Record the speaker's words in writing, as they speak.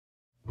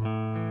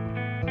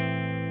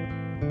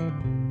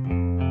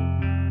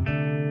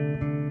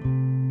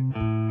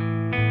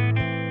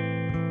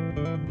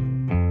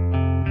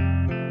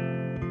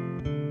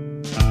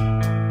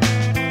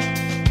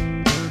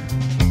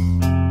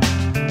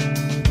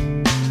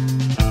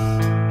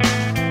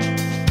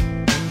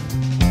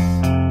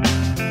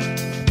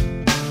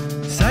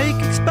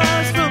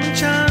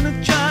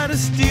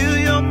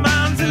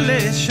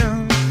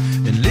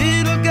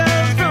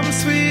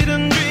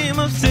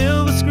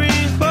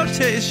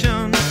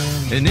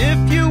And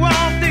if you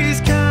want these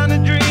kind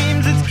of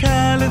dreams, it's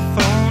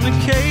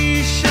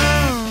Californication.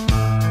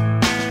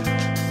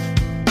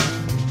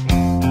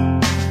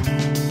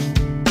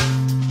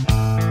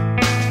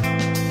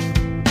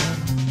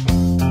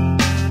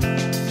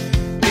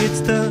 It's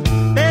the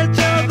edge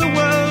of the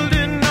world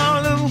in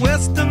all of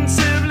Western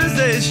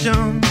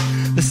civilization.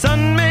 The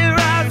sun may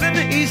rise in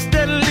the east,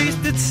 at least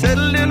it's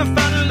settled in a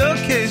final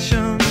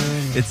location.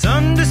 It's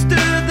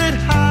understood that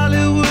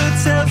Hollywood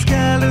sells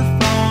Californication.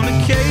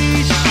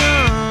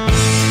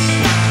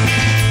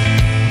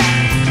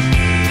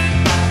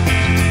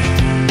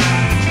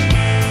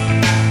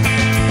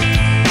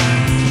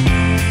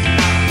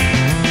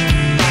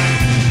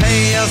 Pay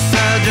your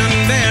surgeon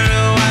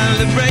very well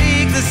to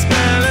break the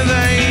spell of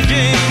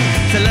aging.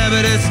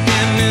 Celebrity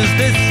skin, is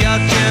this your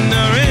chin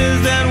or is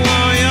that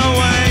war you're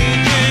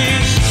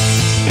waging?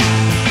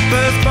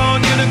 Firstborn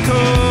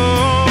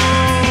unicorn,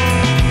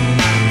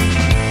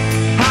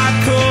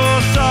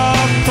 hardcore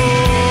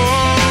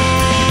softcore.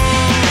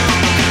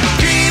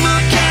 Dream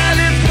of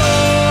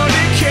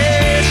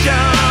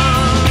Californication.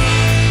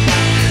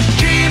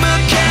 Dream of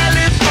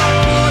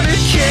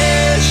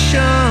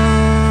Californication.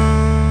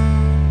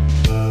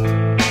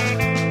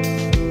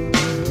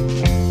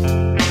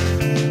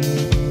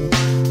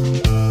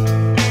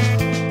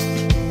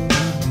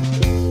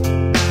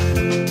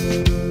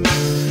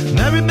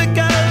 Marry me,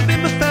 girl, be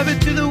my fairy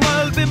to the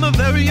world, be my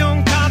very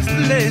own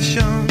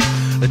constellation.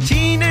 A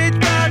teenage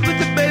bride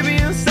with a baby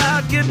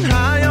inside, getting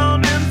high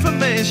on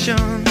information.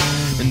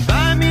 And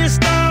buy me a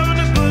star